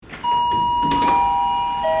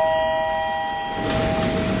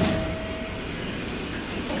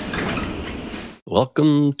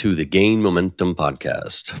Welcome to the Gain Momentum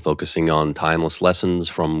podcast, focusing on timeless lessons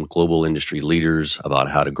from global industry leaders about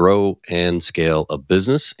how to grow and scale a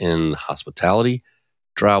business in hospitality,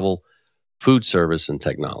 travel, food service, and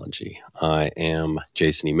technology. I am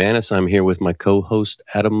Jason E. Manis. I'm here with my co-host,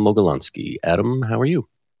 Adam Mogolansky. Adam, how are you?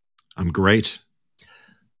 I'm great.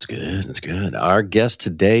 It's good. It's good. Our guest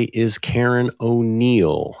today is Karen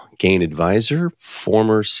O'Neill, Gain advisor,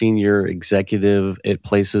 former senior executive at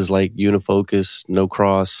places like Unifocus, No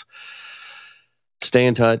Cross, Stay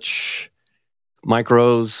in Touch,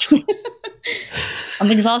 Micros. I'm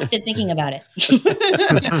exhausted thinking about it.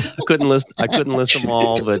 I couldn't list them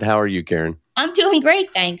all, but how are you, Karen? I'm doing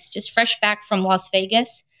great, thanks. Just fresh back from Las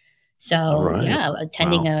Vegas. So,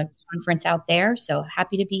 attending a conference out there. So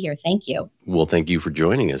happy to be here. Thank you. Well, thank you for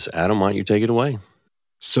joining us. Adam, why don't you take it away?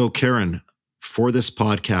 So, Karen, for this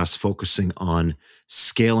podcast focusing on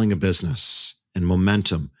scaling a business and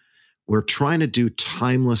momentum, we're trying to do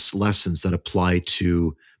timeless lessons that apply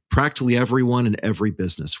to practically everyone in every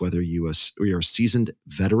business, whether you're a seasoned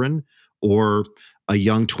veteran or a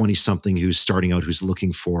young 20-something who's starting out, who's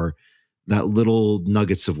looking for that little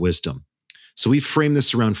nuggets of wisdom. So we frame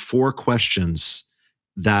this around 4 questions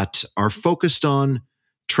that are focused on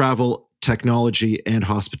travel, technology, and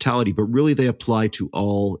hospitality, but really they apply to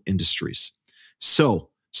all industries. So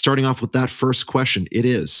starting off with that first question, it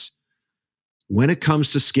is, when it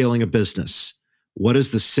comes to scaling a business, what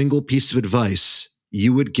is the single piece of advice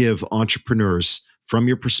you would give entrepreneurs from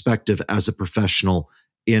your perspective as a professional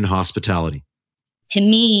in hospitality? To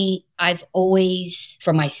me, I've always,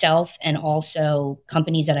 for myself and also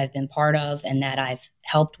companies that I've been part of and that I've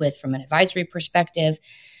helped with from an advisory perspective,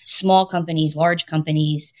 small companies, large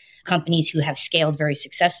companies, companies who have scaled very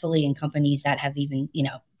successfully and companies that have even,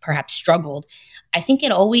 perhaps struggled. I think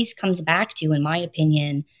it always comes back to, in my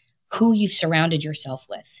opinion, who you've surrounded yourself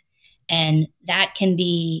with. And that can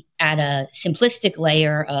be at a simplistic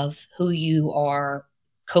layer of who you are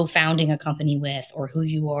co-founding a company with or who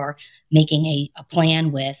you are making a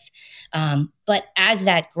plan with. But as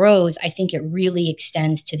that grows, I think it really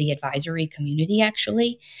extends to the advisory community,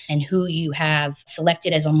 actually, and who you have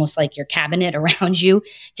selected as almost like your cabinet around you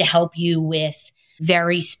to help you with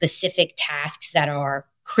very specific tasks that are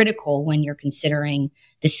critical when you're considering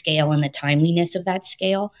the scale and the timeliness of that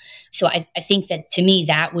scale. So I think that to me,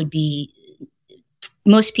 that would be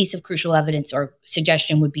most piece of crucial evidence or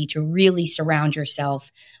suggestion would be to really surround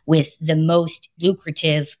yourself with the most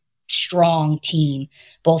lucrative, strong team,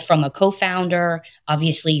 both from a co-founder,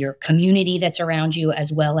 obviously your community that's around you,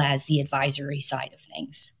 as well as the advisory side of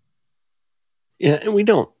things. Yeah, and we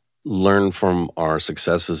don't learn from our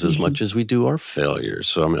successes as much as we do our failures.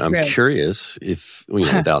 So I'm curious if,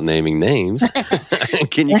 without naming names,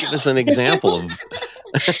 can you give us an example of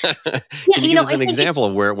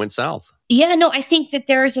of where it went south? Yeah, no, I think that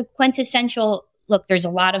there is a quintessential, look, there's a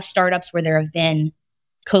lot of startups where there have been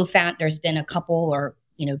there's been a couple or,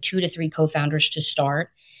 2 to 3 co-founders to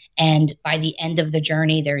start. And by the end of the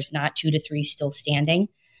journey, there's not 2 to 3 still standing.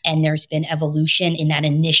 And there's been evolution in that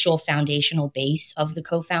initial foundational base of the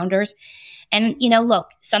co-founders. And,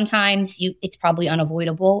 look, sometimes it's probably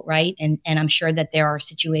unavoidable, right? And I'm sure that there are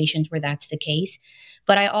situations where that's the case.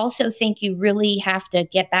 But I also think you really have to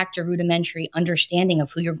get back to rudimentary understanding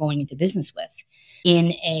of who you're going into business with.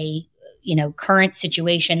 In a, current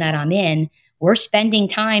situation that I'm in, we're spending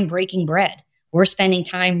time breaking bread. We're spending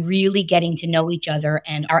time really getting to know each other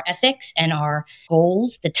and our ethics and our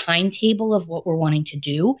goals, the timetable of what we're wanting to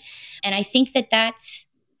do. And I think that that's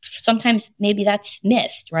sometimes maybe that's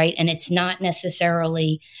missed, right? And it's not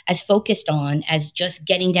necessarily as focused on as just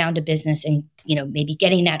getting down to business and, maybe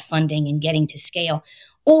getting that funding and getting to scale,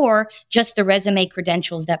 or just the resume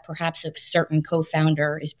credentials that perhaps a certain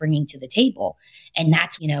co-founder is bringing to the table. And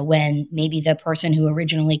that's, when maybe the person who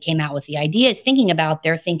originally came out with the idea is thinking about,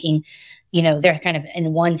 they're thinking, they're kind of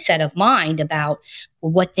in one set of mind about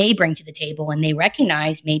what they bring to the table, and they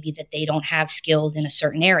recognize maybe that they don't have skills in a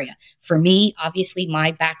certain area. For me, obviously,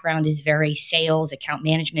 my background is very sales, account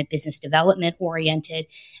management, business development oriented,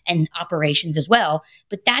 and operations as well.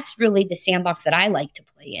 But that's really the sandbox that I like to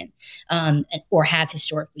play in, or have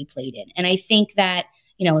historically played in. And I think that,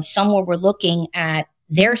 if someone were looking at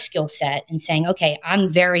their skill set and saying, okay,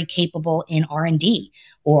 I'm very capable in R&D,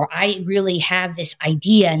 or I really have this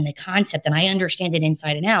idea and the concept and I understand it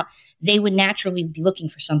inside and out, they would naturally be looking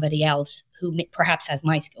for somebody else who perhaps has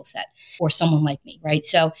my skill set or someone like me, right?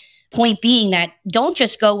 So point being that don't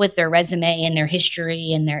just go with their resume and their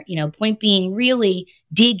history and their, point being really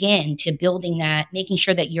dig into building that, making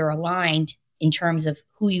sure that you're aligned in terms of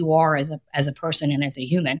who you are as a person and as a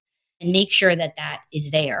human. and make sure that that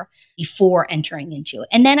is there before entering into it.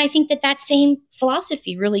 And then I think that that same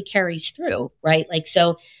philosophy really carries through, right? Like,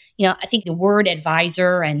 so, I think the word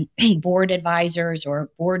advisor and board advisors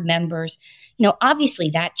or board members,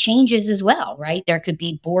 obviously that changes as well, right? There could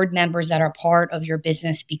be board members that are part of your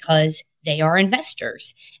business because they are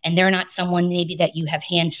investors and they're not someone maybe that you have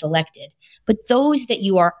hand selected. But those that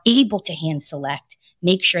you are able to hand select,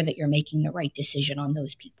 make sure that you're making the right decision on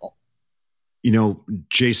those people.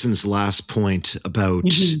 Jason's last point about,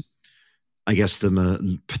 I guess,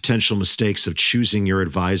 the potential mistakes of choosing your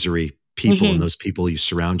advisory people and those people you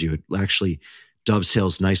surround you, it actually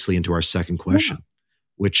dovetails nicely into our second question,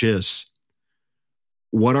 which is,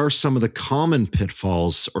 what are some of the common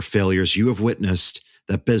pitfalls or failures you have witnessed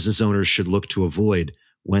that business owners should look to avoid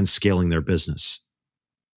when scaling their business?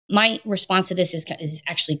 My response to this is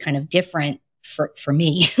actually kind of different for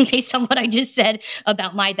me based on what I just said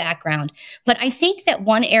about my background. But I think that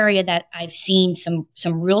one area that I've seen some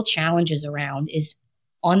real challenges around is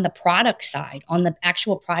on the product side, on the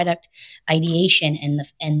actual product ideation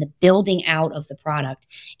and the building out of the product,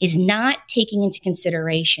 is not taking into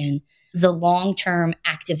consideration the long-term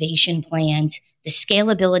activation plans, the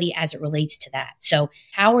scalability as it relates to that. So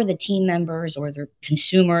how are the team members or the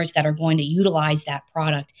consumers that are going to utilize that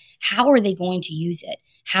product, how are they going to use it?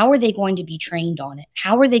 How are they going to be trained on it?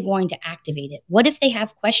 How are they going to activate it? What if they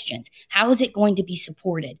have questions? How is it going to be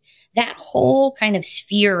supported? That whole kind of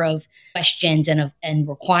sphere of questions and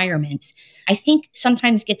requirements, I think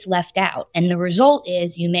sometimes gets left out. And the result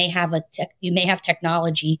is you may have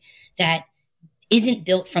technology that isn't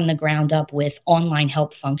built from the ground up with online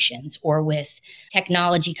help functions or with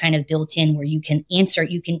technology kind of built in where you can answer,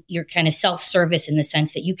 you're kind of self-service in the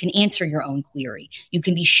sense that you can answer your own query. You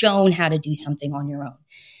can be shown how to do something on your own,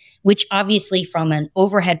 which obviously from an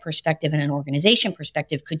overhead perspective and an organization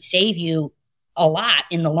perspective could save you a lot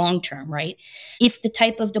in the long term, right? If the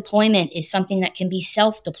type of deployment is something that can be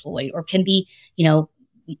self-deployed or can be,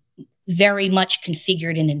 very much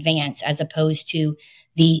configured in advance as opposed to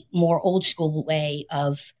the more old school way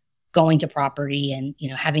of going to property and,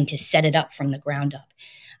 having to set it up from the ground up.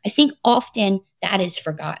 I think often that is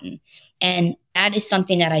forgotten. And that is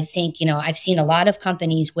something that I think, I've seen a lot of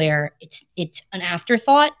companies where it's an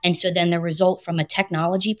afterthought. And so then the result from a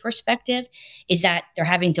technology perspective is that they're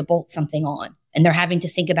having to bolt something on and they're having to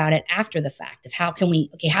think about it after the fact of how can we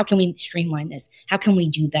streamline this? How can we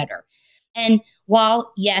do better? And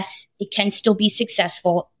while, yes, it can still be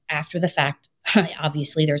successful after the fact,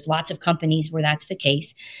 obviously there's lots of companies where that's the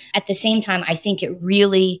case. At the same time, I think it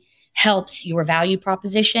really helps your value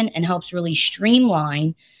proposition and helps really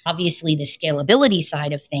streamline, obviously, the scalability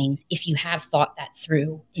side of things if you have thought that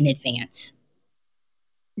through in advance.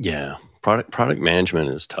 Product management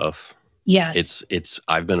is tough. Yes.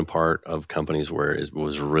 I've been a part of companies where it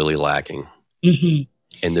was really lacking. Mm-hmm.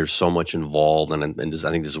 And there's so much involved, and I think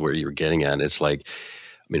this is where you're getting at. It's like,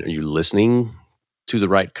 are you listening to the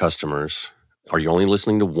right customers? Are you only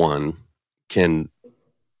listening to one? Can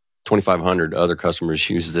 2,500 other customers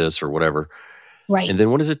use this or whatever? Right. And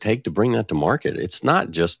then what does it take to bring that to market? It's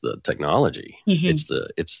not just the technology. Mm-hmm.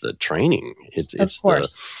 It's the training. It's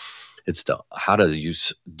the how do you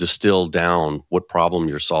distill down what problem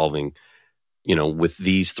you're solving, with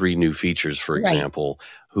these 3 new features, for example.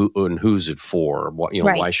 Who's it for?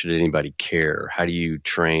 Why should anybody care? How do you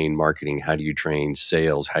train marketing? How do you train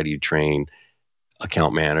sales? How do you train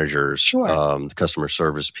account managers? Sure. The customer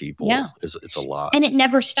service people? Yeah. It's a lot. And it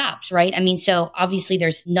never stops, right? So obviously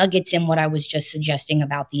there's nuggets in what I was just suggesting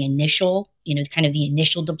about the initial, kind of the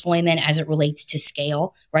initial deployment as it relates to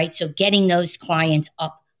scale, right? So getting those clients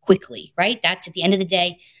up quickly, right? That's at the end of the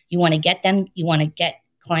day, you want to get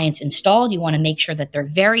clients installed. You want to make sure that they're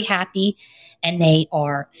very happy and they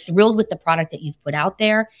are thrilled with the product that you've put out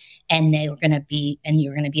there, and you're going to be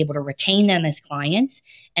able to retain them as clients.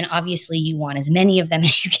 And obviously you want as many of them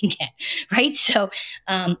as you can get, right? So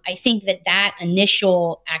I think that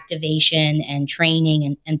initial activation and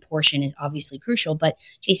training and portion is obviously crucial. But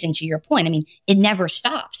Jason, to your point, it never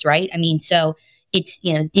stops, right? So it's,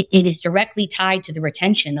 it is directly tied to the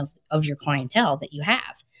retention of your clientele that you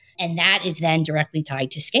have. And that is then directly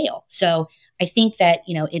tied to scale. So I think that,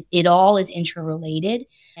 it all is interrelated,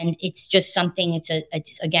 and it's just something,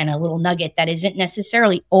 it's again, a little nugget that isn't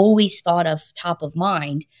necessarily always thought of top of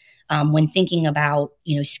mind when thinking about,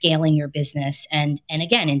 scaling your business. And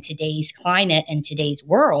again, in today's climate and today's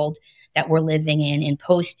world that we're living in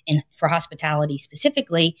for hospitality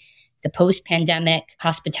specifically, the post-pandemic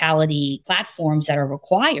hospitality platforms that are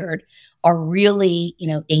required are really,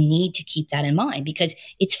 they need to keep that in mind because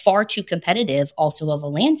it's far too competitive also of a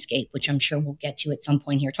landscape, which I'm sure we'll get to at some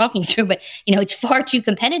point here talking through, but, it's far too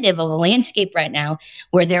competitive of a landscape right now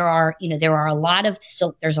where there's a lot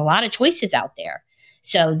of choices out there.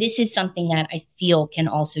 So this is something that I feel can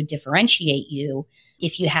also differentiate you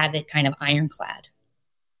if you have it kind of ironclad.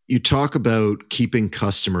 You talk about keeping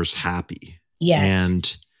customers happy. Yes.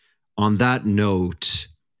 And on that note,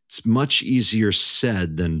 it's much easier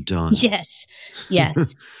said than done. Yes.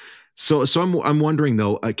 So I'm wondering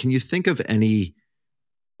though, can you think of any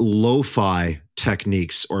lo-fi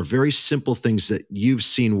techniques or very simple things that you've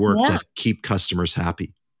seen work that keep customers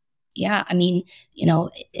happy? Yeah. I mean,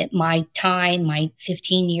 at my time, my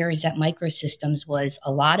 15 years at Microsystems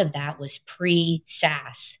a lot of that was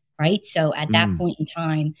pre-SaaS, right? So at that point in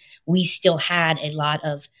time, we still had a lot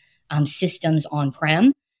of systems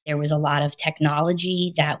on-prem. There was a lot of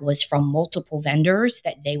technology that was from multiple vendors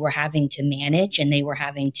that they were having to manage, and they were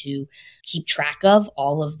having to keep track of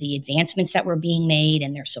all of the advancements that were being made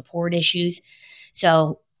and their support issues.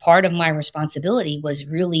 So part of my responsibility was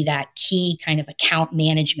really that key kind of account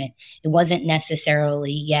management. It wasn't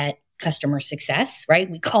necessarily yet customer success, right?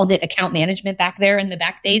 We called it account management back there in the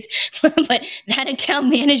back days. But that account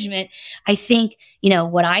management, I think,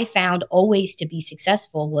 what I found always to be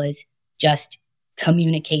successful was just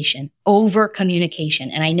communication, over communication.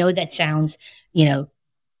 And I know that sounds,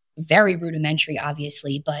 very rudimentary,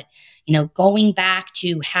 obviously, but, going back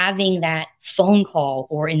to having that phone call,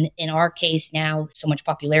 or in our case now, so much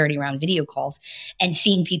popularity around video calls, and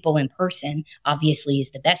seeing people in person, obviously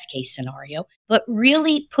is the best case scenario, but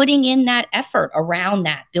really putting in that effort around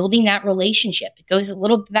that, building that relationship. It goes a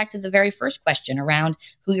little bit back to the very first question around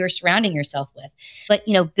who you're surrounding yourself with, but,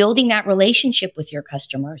 building that relationship with your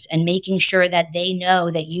customers and making sure that they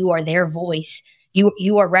know that you are their voice.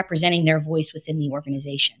 You are representing their voice within the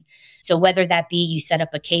organization. So whether that be you set up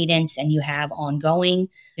a cadence and you have ongoing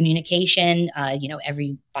communication,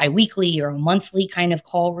 every biweekly or a monthly kind of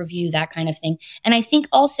call review, that kind of thing. And I think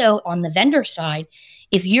also on the vendor side,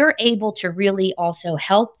 if you're able to really also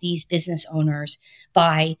help these business owners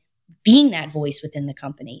by being that voice within the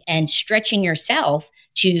company and stretching yourself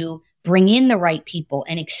to bring in the right people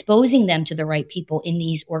and exposing them to the right people in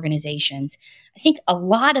these organizations, I think a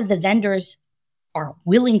lot of the vendors are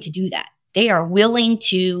willing to do that. They are willing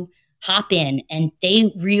to hop in, and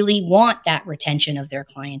they really want that retention of their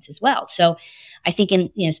clients as well. So I think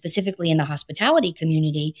specifically in the hospitality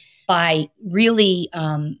community, by really,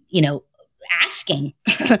 asking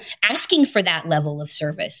for that level of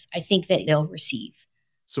service, I think that they'll receive.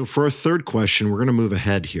 So for our third question, we're going to move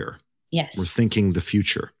ahead here. Yes. We're thinking the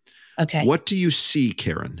future. Okay. What do you see,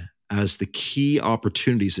 Karen, as the key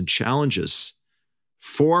opportunities and challenges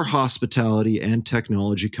for hospitality and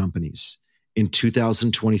technology companies in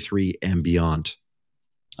 2023 and beyond?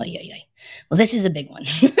 Well, this is a big one.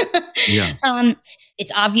 Yeah.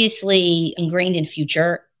 It's obviously ingrained in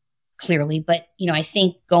future, clearly, but I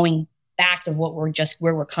think going back to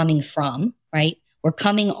where we're coming from, right? We're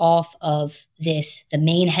coming off of this, the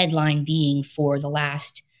main headline being for the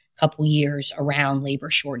last couple years around labor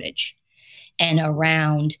shortage and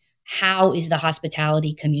around how is the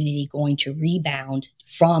hospitality community going to rebound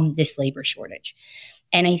from this labor shortage?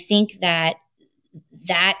 And I think that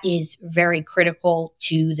is very critical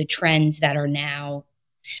to the trends that are now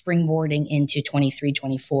springboarding into 23,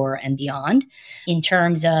 24 and beyond in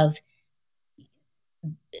terms of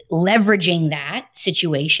leveraging that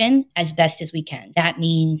situation as best as we can. That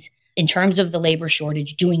means in terms of the labor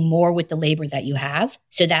shortage, doing more with the labor that you have.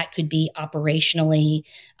 So that could be operationally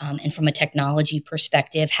and from a technology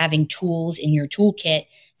perspective, having tools in your toolkit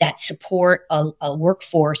that support a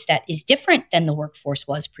workforce that is different than the workforce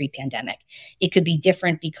was pre-pandemic. It could be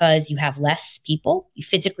different because you have less people, you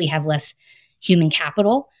physically have less human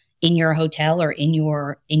capital in your hotel or in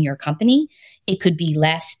your company. It could be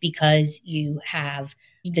less because you have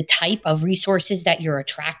the type of resources that you're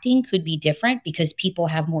attracting could be different because people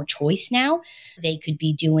have more choice now. They could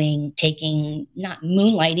be not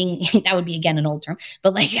moonlighting, that would be again an old term,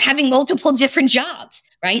 but like having multiple different jobs,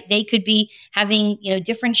 right? They could be having,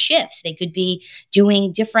 different shifts. They could be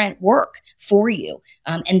doing different work for you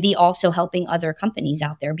and be also helping other companies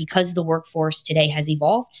out there because the workforce today has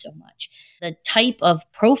evolved so much. The type of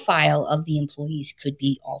profile of the employees could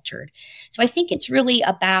be altered. So I think it's really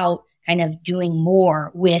about kind of doing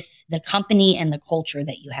more with the company and the culture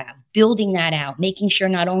that you have, building that out, making sure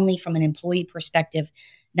not only from an employee perspective,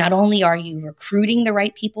 not only are you recruiting the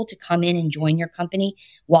right people to come in and join your company,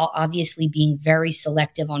 while obviously being very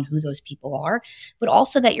selective on who those people are, but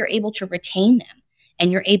also that you're able to retain them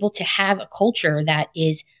and you're able to have a culture that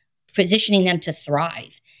is positioning them to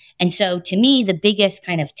thrive. And so to me, the biggest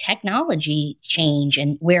kind of technology change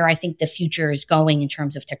and where I think the future is going in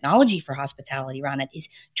terms of technology for hospitality around it is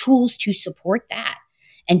tools to support that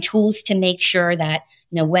and tools to make sure that,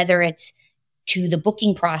 whether it's to the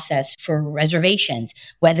booking process for reservations,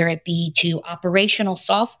 whether it be to operational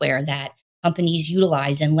software that companies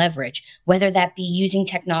utilize and leverage, whether that be using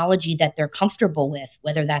technology that they're comfortable with,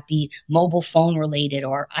 whether that be mobile phone related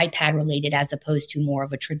or iPad related, as opposed to more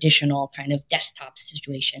of a traditional kind of desktop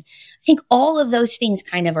situation. I think all of those things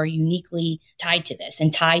kind of are uniquely tied to this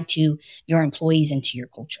and tied to your employees and to your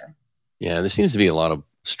culture. Yeah, there seems to be a lot of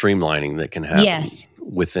streamlining that can happen Yes.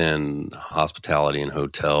 within hospitality and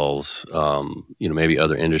hotels. Maybe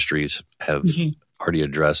other industries have already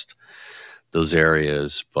addressed those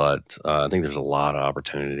areas, but I think there's a lot of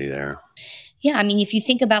opportunity there. Yeah. I mean, if you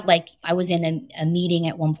think about I was in a meeting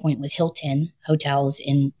at one point with Hilton Hotels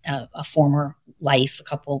in a former life,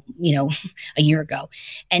 a year ago.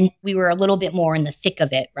 And we were a little bit more in the thick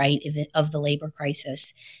of it, right? Of the labor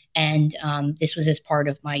crisis. And this was as part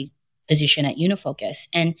of my position at Unifocus.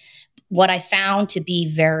 And what I found to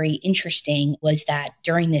be very interesting was that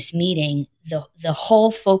during this meeting, the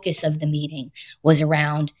whole focus of the meeting was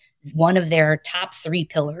around one of their top 3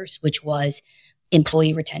 pillars, which was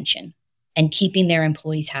employee retention and keeping their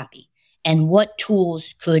employees happy. And what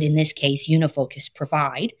tools could, in this case, Unifocus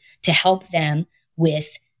provide to help them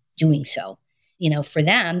with doing so? For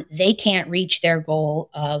them, they can't reach their goal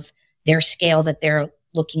of their scale that they're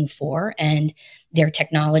looking for and their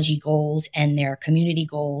technology goals and their community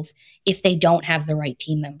goals if they don't have the right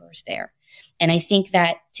team members there. And I think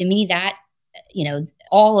that, to me, that,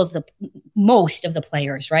 most of the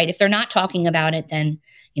players, right? If they're not talking about it, then,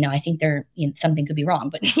 I think something could be wrong.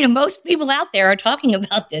 But, most people out there are talking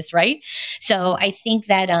about this, right? So I think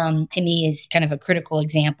that, to me, is kind of a critical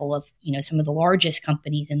example of, some of the largest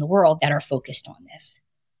companies in the world that are focused on this.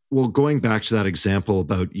 Well, going back to that example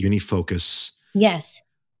about Unifocus. Yes.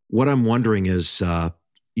 What I'm wondering is,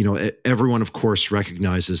 everyone, of course,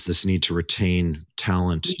 recognizes this need to retain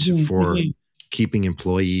talent for keeping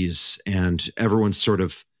employees, and everyone's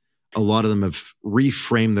a lot of them have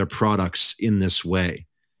reframed their products in this way.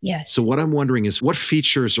 Yes. So what I'm wondering is, what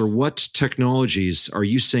features or what technologies are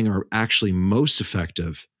you saying are actually most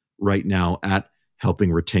effective right now at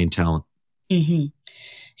helping retain talent? Mm-hmm.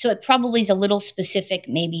 So it probably is a little specific,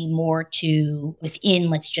 maybe more to within,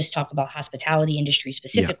 let's just talk about hospitality industry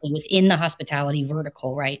specifically within the hospitality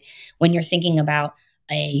vertical, right? When you're thinking about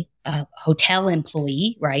a hotel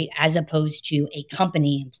employee, right, as opposed to a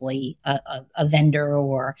company employee, a vendor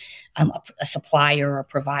or a supplier or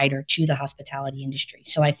provider to the hospitality industry.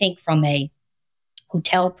 So I think from a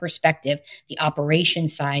hotel perspective, the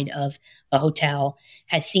operations side of a hotel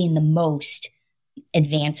has seen the most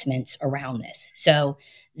advancements around this. So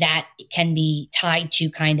that can be tied to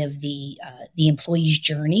kind of the employee's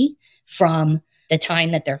journey from the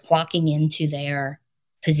time that they're clocking into their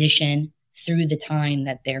position through the time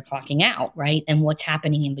that they're clocking out, right? And what's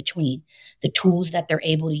happening in between, the tools that they're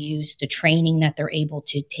able to use, the training that they're able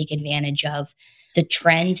to take advantage of, the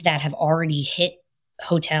trends that have already hit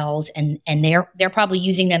hotels and they're probably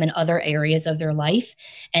using them in other areas of their life,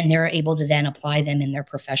 and they're able to then apply them in their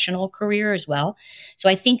professional career as well. So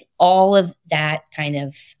I think all of that kind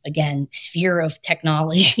of, again, sphere of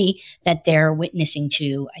technology that they're witnessing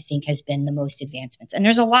to, I think has been the most advancements. And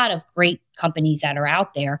there's a lot of great companies that are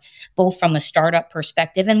out there, both from a startup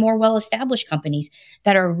perspective and more well-established companies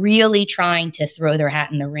that are really trying to throw their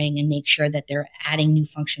hat in the ring and make sure that they're adding new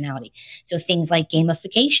functionality. So things like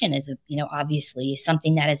gamification is, obviously is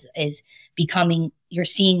something that is becoming, you're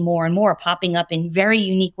seeing more and more popping up in very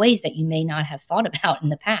unique ways that you may not have thought about in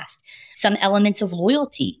the past. Some elements of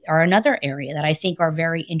loyalty are another area that I think are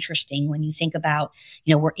very interesting when you think about,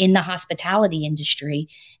 we're in the hospitality industry,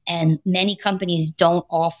 and many companies don't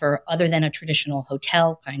offer, other than a traditional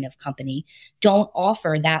hotel kind of company, don't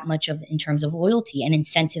offer that much of in terms of loyalty and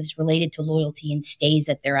incentives related to loyalty and stays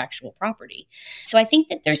at their actual property. So I think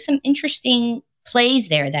that there's some interesting plays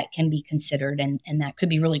there that can be considered, and that could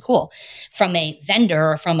be really cool from a vendor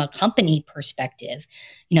or from a company perspective.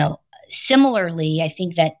 Similarly, I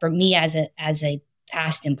think that for me as a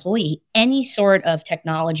past employee, any sort of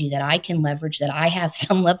technology that I can leverage that I have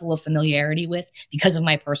some level of familiarity with because of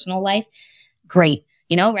my personal life, great.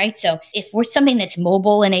 Right? So if we're something that's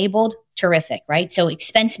mobile enabled, terrific, right? So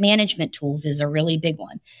expense management tools is a really big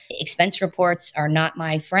one. Expense reports are not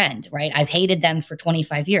my friend, right? I've hated them for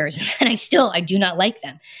 25 years and I do not like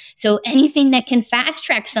them. So anything that can fast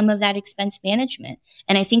track some of that expense management.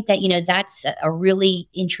 And I think that, that's a really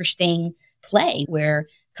interesting play where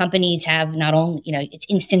companies have not only, it's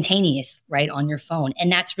instantaneous, right, on your phone.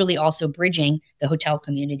 And that's really also bridging the hotel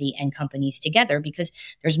community and companies together because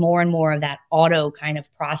there's more and more of that auto kind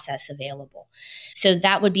of process available. So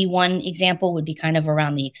that would be one example, would be kind of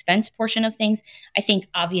around the expense portion of things. I think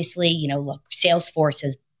obviously, look, Salesforce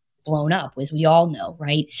has blown up, as we all know,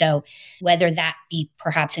 right? So whether that be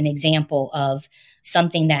perhaps an example of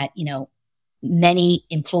something that, many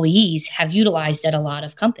employees have utilized at a lot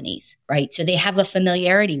of companies, right? So they have a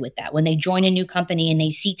familiarity with that. When they join a new company and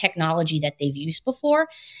they see technology that they've used before,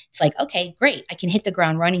 it's like, okay, great. I can hit the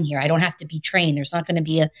ground running here. I don't have to be trained. There's not going to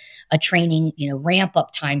be a training, ramp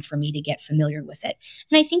up time for me to get familiar with it.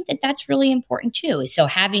 And I think that that's really important too. So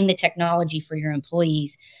having the technology for your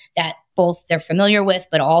employees that both they're familiar with,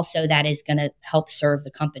 but also that is going to help serve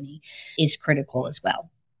the company is critical as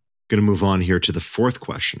well. Going to move on here to the fourth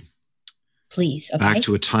question. Please. Okay. Back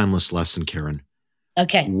to a timeless lesson, Karen.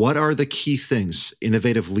 Okay. What are the key things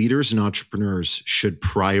innovative leaders and entrepreneurs should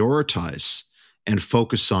prioritize and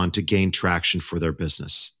focus on to gain traction for their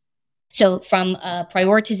business? So from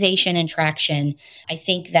prioritization and traction, I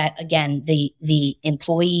think that, again, the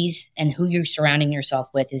employees and who you're surrounding yourself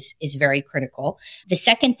with is very critical. The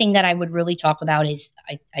second thing that I would really talk about is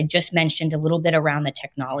I just mentioned a little bit around the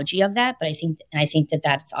technology of that, but I think that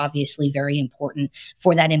that's obviously very important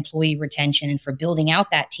for that employee retention and for building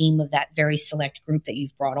out that team of that very select group that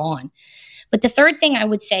you've brought on. But the third thing I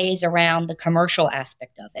would say is around the commercial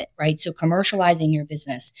aspect of it, right? So commercializing your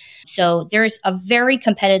business. So there's a very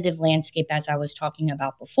competitive landscape, as I was talking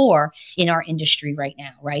about before, in our industry right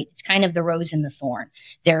now, right? It's kind of the rose and the thorn.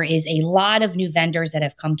 There is a lot of new vendors that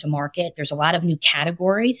have come to market. There's a lot of new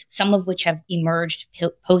categories, some of which have emerged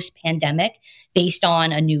post-pandemic based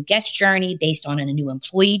on a new guest journey, based on a new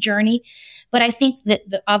employee journey. But I think that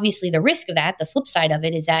obviously the risk of that, the flip side of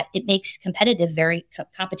it, is that it makes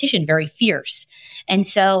competition very fierce. And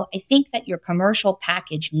so I think that your commercial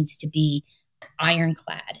package needs to be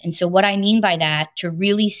ironclad. And so what I mean by that, to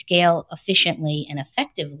really scale efficiently and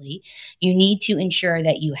effectively, you need to ensure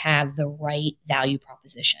that you have the right value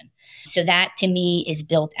proposition. So that to me is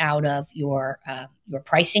built out of your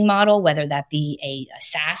pricing model, whether that be a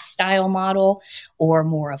SaaS style model or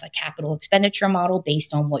more of a capital expenditure model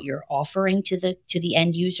based on what you're offering to the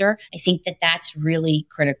end user. I think that that's really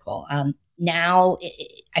critical. Now,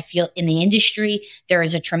 I feel in the industry, there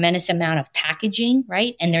is a tremendous amount of packaging,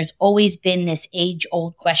 right? And there's always been this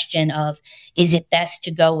age-old question of, is it best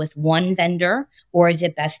to go with one vendor or is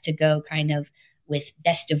it best to go kind of with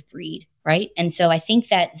best of breed, right? And so I think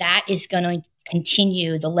that is going to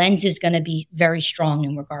continue. The lens is going to be very strong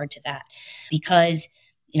in regard to that because,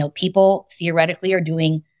 people theoretically are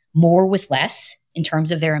doing more with less in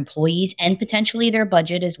terms of their employees and potentially their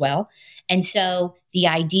budget as well. And so the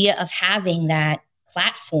idea of having that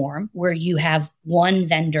platform where you have one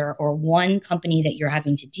vendor or one company that you're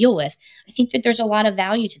having to deal with, I think that there's a lot of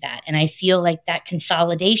value to that. And I feel like that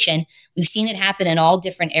consolidation, we've seen it happen in all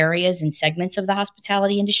different areas and segments of the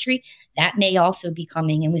hospitality industry. That may also be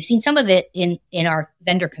coming, and we've seen some of it in our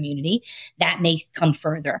vendor community. That may come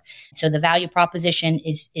further. So the value proposition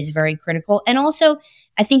is very critical. And also,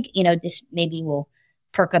 I think, this maybe will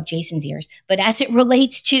perk up Jason's ears, but as it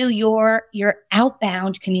relates to your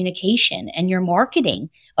outbound communication and your marketing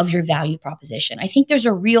of your value proposition, I think there's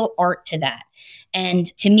a real art to that. And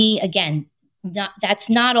to me, again, that's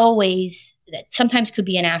not always, that sometimes could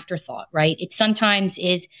be an afterthought, right? It's not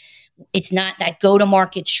that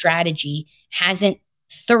go-to-market strategy hasn't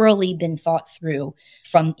thoroughly been thought through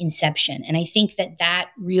from inception. And I think that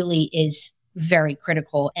really is very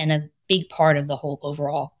critical and a big part of the whole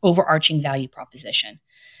overall overarching value proposition.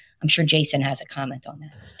 I'm sure Jason has a comment on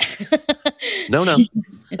that. No.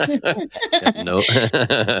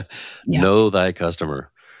 Yeah. Know thy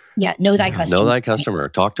customer. Yeah, know thy customer. Know thy customer.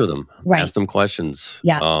 Talk to them. Right. Ask them questions.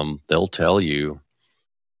 Yeah. They'll tell you.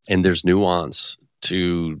 And there's nuance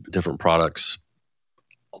to different products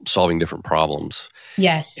solving different problems.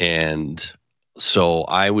 Yes. And so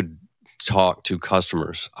I would talk to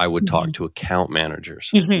customers. I would talk to account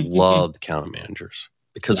managers. Loved account managers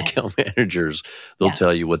because account managers, they'll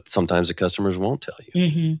tell you what sometimes the customers won't tell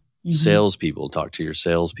you. Salespeople, talk to your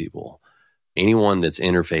salespeople. Anyone that's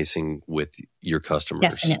interfacing with your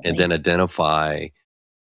customers. Definitely. And then identify,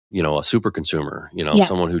 a super consumer,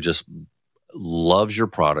 someone who just loves your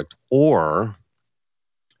product or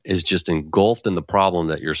is just engulfed in the problem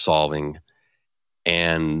that you're solving.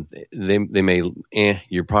 And they may,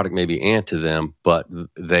 your product may be to them, but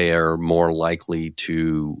they are more likely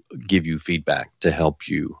to give you feedback to help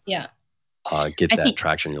you get that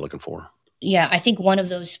traction you're looking for. Yeah, I think one of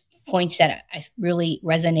those points that really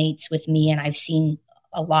resonates with me, and I've seen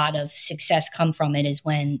a lot of success come from it is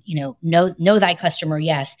when, know thy customer,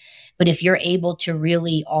 yes. But if you're able to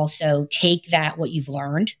really also take that, what you've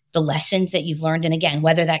learned, the lessons that you've learned, and again,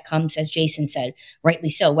 whether that comes, as Jason said, rightly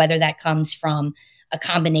so, whether that comes from a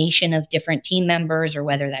combination of different team members or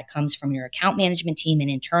whether that comes from your account management team and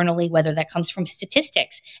internally, whether that comes from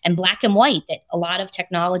statistics and black and white that a lot of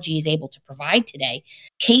technology is able to provide today,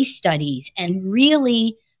 case studies, and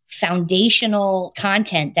really foundational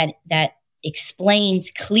content that explains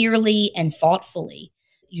clearly and thoughtfully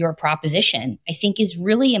your proposition, I think is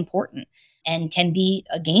really important and can be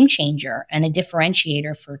a game changer and a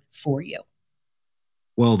differentiator for you.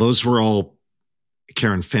 Well, those were all,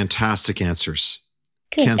 Karen, fantastic answers.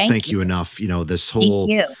 Good, Can't thank you enough.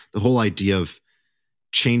 The whole idea of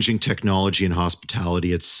changing technology in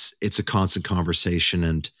hospitality, it's a constant conversation,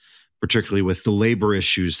 and particularly with the labor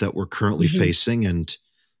issues that we're currently facing and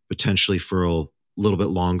potentially for a little bit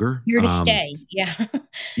longer. Here to stay.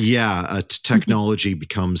 Yeah. Technology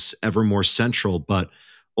becomes ever more central, but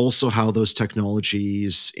also how those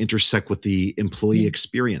technologies intersect with the employee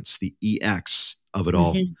experience, the EX of it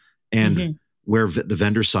all, and where the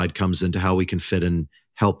vendor side comes into how we can fit and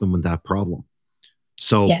help them with that problem.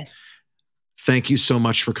 So thank you so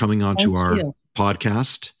much for coming on to our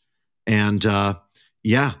podcast. And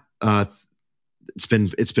it's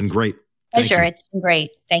been great. Pleasure. It's been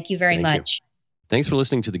great. Thank you very much. Thanks for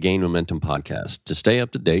listening to the Gain Momentum podcast. To stay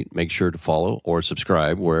up to date, make sure to follow or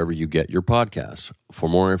subscribe wherever you get your podcasts. For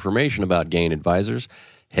more information about Gain Advisors,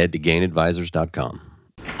 head to gainadvisors.com.